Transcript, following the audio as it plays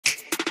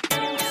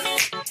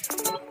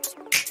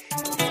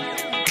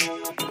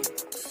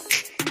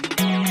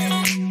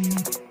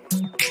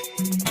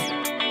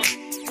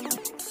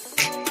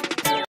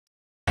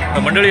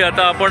मंडळी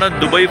आता आपण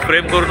दुबई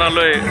फ्रेम करून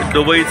आलोय.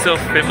 दुबईचं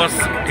फेमस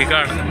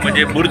ठिकाण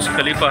म्हणजे बुर्ज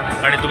खलिफा.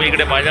 आणि तुम्ही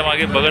इकडे माझ्या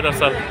मागे बघत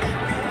असाल,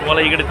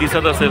 तुम्हाला इकडे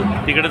दिसत असेल,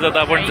 तिकडेच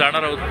आता आपण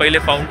जाणार आहोत. पहिले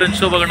फाउंटन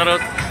शो बघणार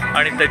आहोत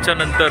आणि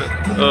त्याच्यानंतर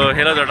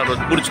ह्याला जाणार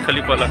आहोत बुर्ज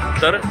खलिफाला.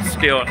 तर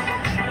stay on.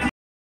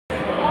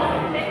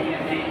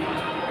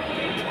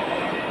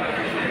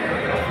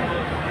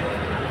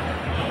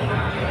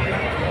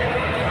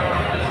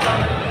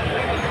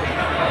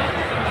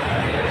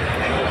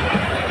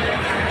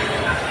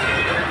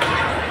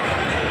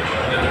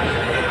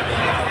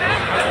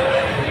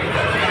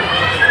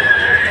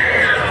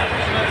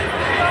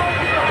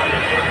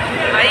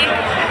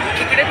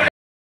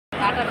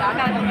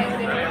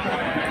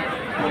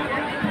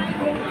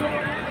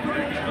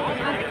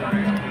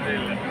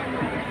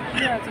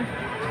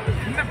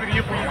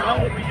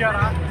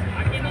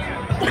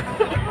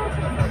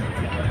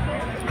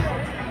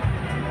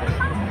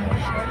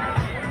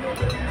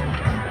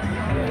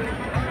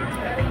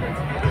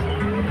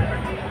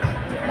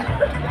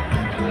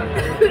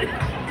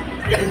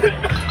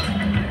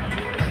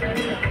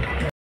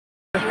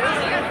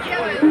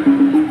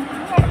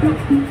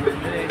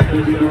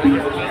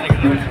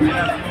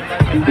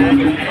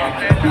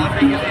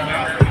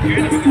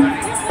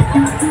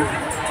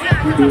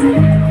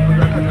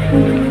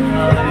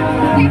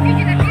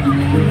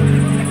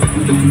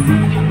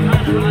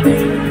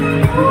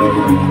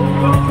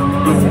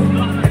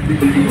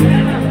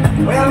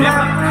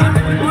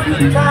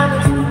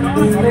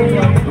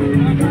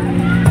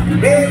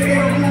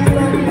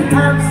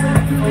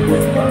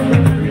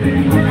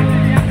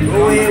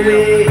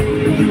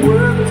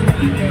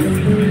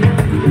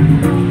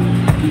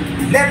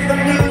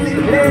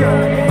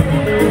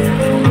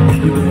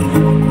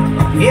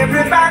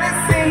 Everybody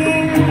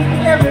sing,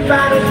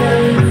 everybody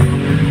dance.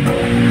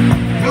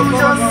 Lose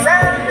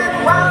yourself in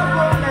wild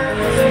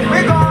romance.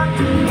 We're going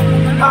to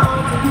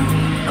party,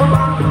 come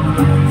on,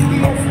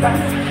 fiesta,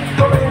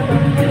 forever.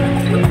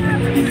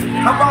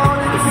 Come on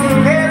and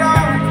sing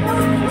along.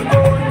 We're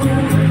going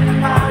to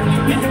party,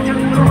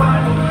 come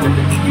on,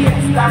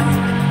 fiesta,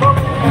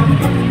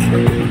 forever.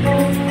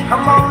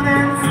 Come on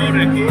and sing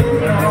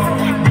along.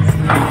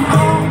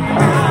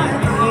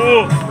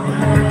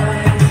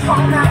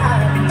 All night.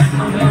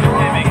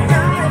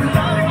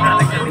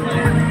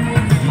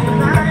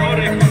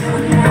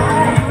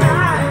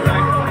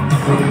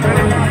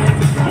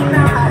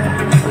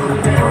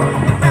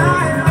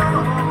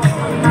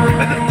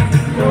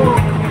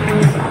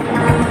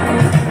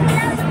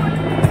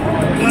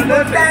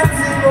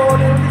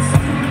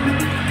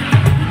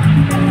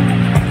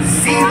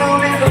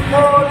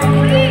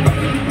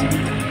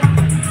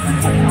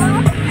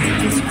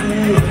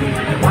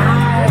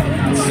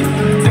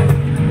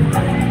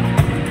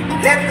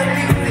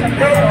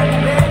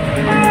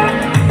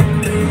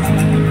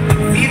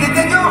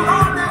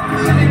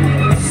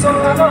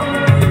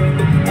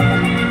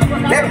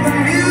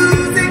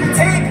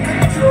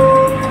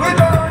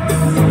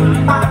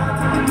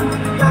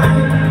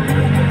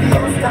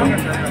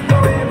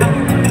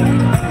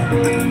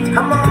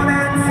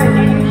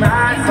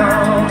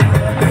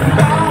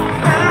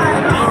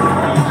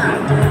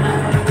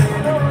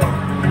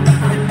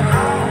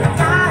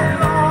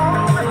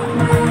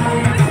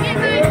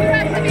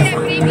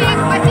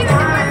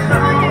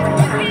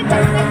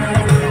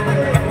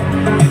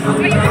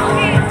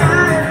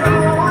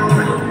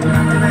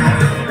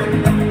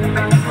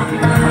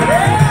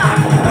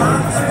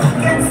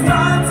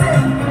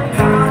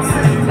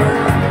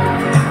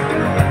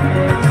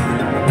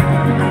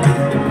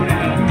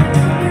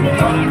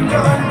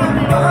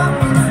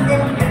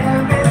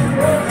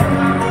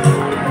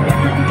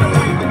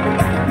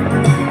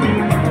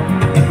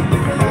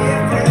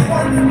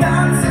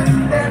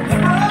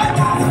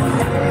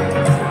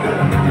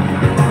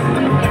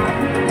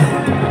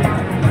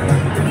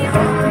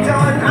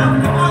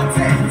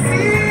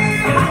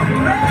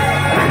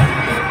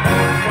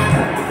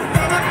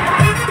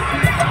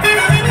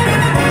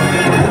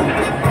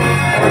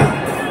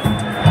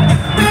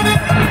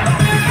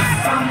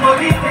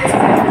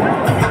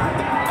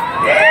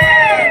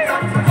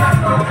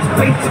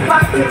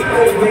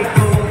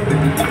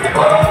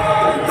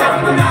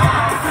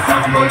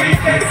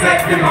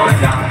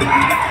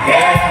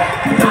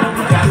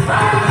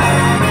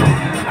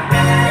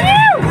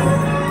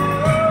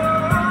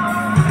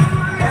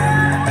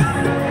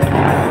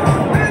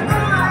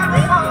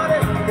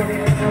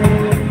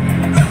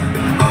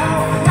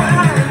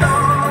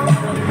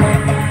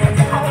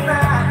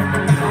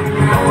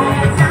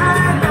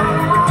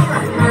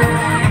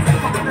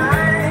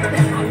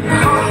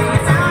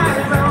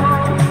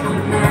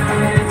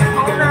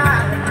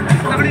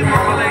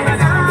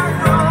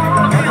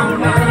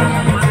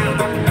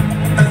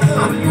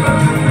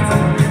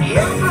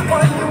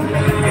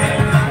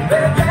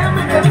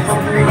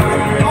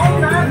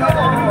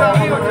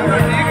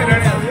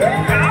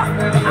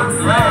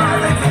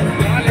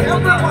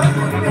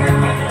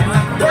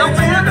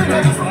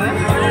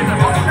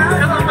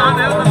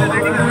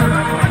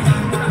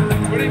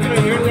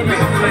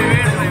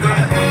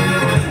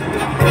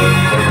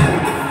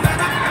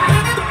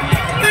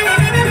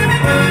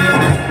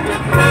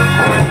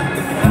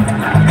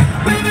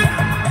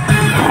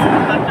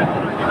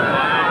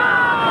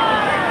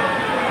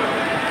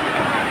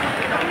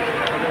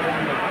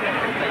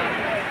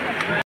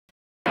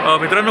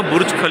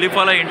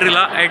 खलिफाला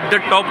एंट्रीला at the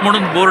top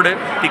म्हणून board आहे,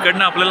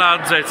 तिकडनं आपल्याला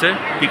आत जायचं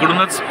आहे.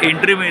 तिकडूनच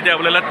entry मिळते,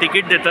 आपल्याला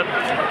ticket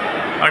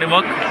देतात आणि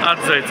मग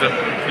आत जायचं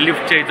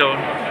लिफ्टच्या इथं.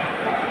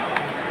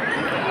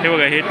 हे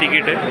बघा, हे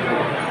तिकीट आहे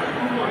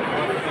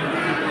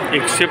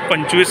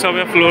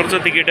 125व्या फ्लोअरचं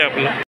तिकीट आहे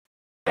आपलं.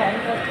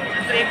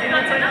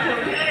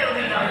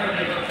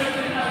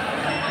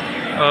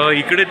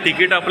 इकडे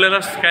तिकीट आपल्याला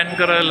स्कॅन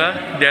करायला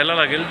द्यायला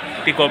लागेल.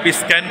 ती कॉपी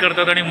स्कॅन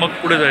करतात आणि मग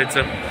पुढे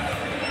जायचं.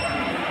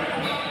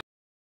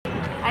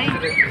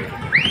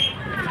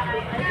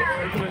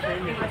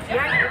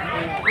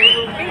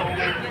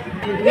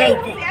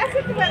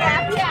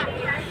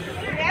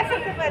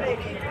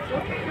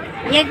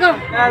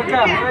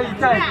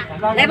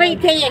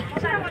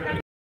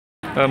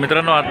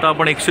 मित्रांनो, आता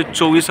आपण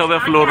 124व्या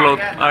फ्लोअरला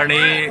आहोत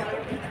आणि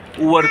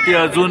वरती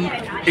अजून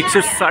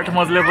 160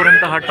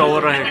 मजल्यापर्यंत हा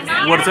टॉवर आहे.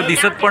 वरचं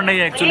दिसत पण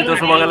नाही ॲक्च्युली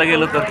तसं बघायला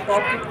गेलं तर.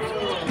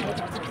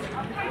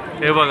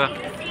 हे बघा,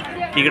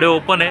 इकडे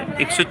ओपन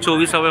आहे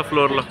 124व्या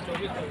फ्लोअरला.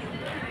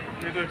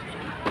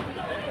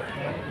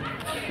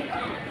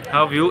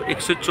 हा व्ह्यू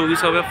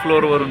 124व्या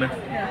फ्लोअरवरून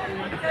आहे.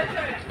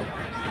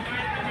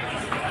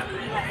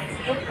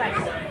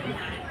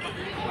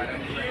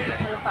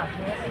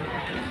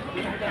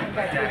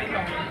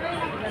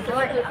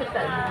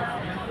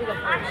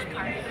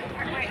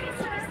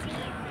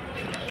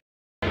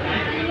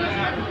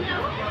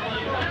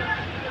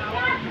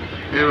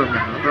 हे बघा,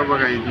 आता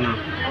बघा इथनं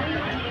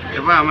हे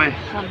बघा आम्ही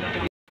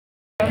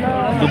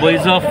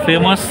दुबईचा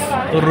famous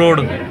road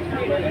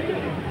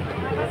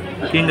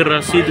king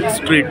Rashid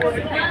street.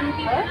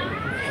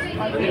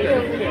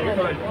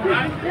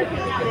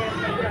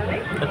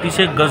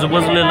 अतिशय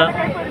गजबजलेला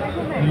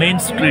मेन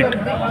स्ट्रीट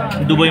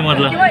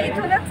दुबईमधला.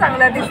 इथूनच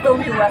चांगला दिसतो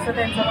व्ह्यू असं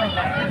त्यांचं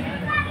म्हणणं आहे.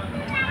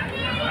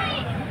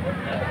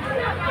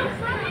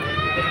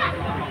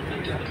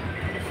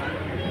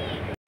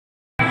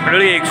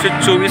 मंडळी,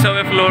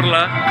 124व्या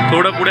फ्लोअरला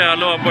थोडं पुढे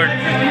आलो आपण.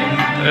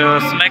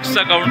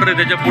 स्नॅक्सचा काउंटर आहे,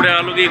 त्याच्या पुढे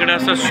आलो की इकडे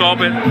असं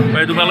शॉप आहे.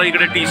 म्हणजे तुम्हाला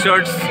इकडे टी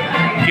शर्ट्स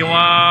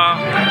किंवा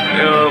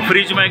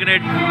फ्रीज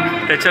मॅग्नेट,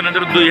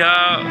 त्याच्यानंतर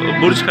ह्या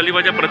बुर्ज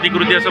खलिफाच्या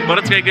प्रतिकृती, असं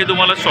बरंच काही काही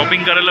तुम्हाला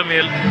शॉपिंग करायला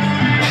मिळेल.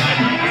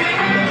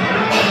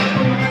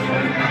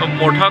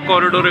 मोठा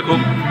कॉरिडोर आहे खूप.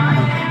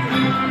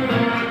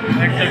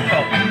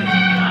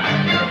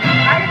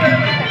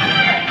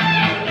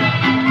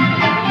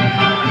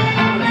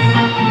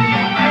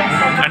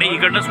 आणि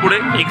इकडनंच पुढे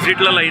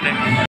एक्झिटला लाईन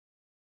आहे.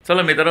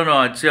 चला मित्रांनो,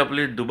 आजची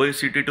आपली दुबई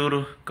सिटी टूर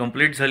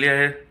कंप्लीट झाली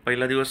आहे.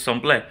 पहिला दिवस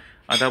संपला आहे.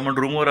 आता आपण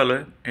रूमवर आलो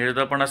आहे. हे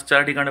तर आपण आज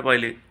 4 ठिकाणं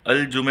पाहिली.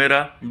 अल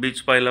जुमेरा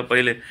बीच पाहिला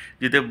पहिले,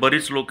 जिथे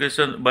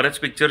बऱ्याच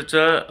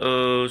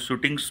पिक्चरच्या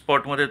शूटिंग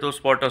स्पॉटमध्ये तो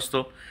स्पॉट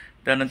असतो.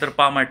 त्यानंतर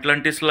पाम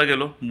ॲटलांटिसला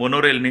गेलो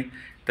मोनोरेलनी.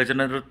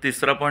 त्याच्यानंतर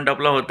तिसरा पॉईंट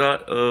आपला होता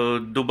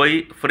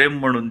दुबई फ्रेम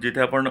म्हणून,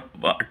 जिथे आपण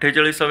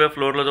 48व्या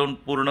फ्लोअरला जाऊन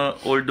पूर्ण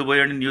ओल्ड दुबई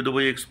आणि न्यू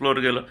दुबई एक्सप्लोअर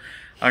केलं.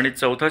 आणि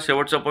चौथा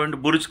शेवटचा पॉईंट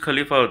बुर्ज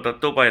खलिफा होता,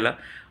 तो पाहिला.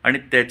 आणि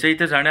त्याच्या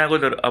इथे जाण्या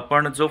अगोदर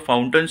आपण जो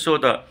फाउंटन शो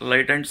होता,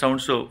 लाईट अँड साऊंड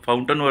शो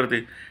फाउंटनवरती,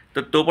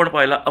 तर तो पण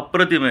पाहिला.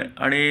 अप्रतिम आहे.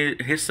 आणि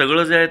हे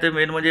सगळं जे आहे ते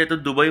मेन म्हणजे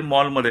येतं दुबई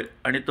मॉलमध्ये.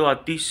 आणि तो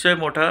अतिशय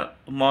मोठा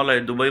मॉल आहे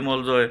दुबई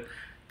मॉल जो आहे.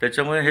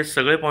 त्याच्यामुळे हे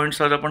सगळे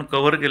पॉईंट्स आज आपण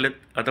कव्हर केलेत.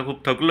 आता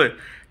खूप थकलो आहे,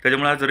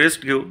 त्याच्यामुळे आज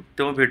रेस्ट घेऊ.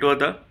 तेव्हा भेटू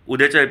आता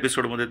उद्याच्या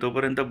एपिसोडमध्ये.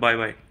 तोपर्यंत बाय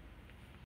बाय.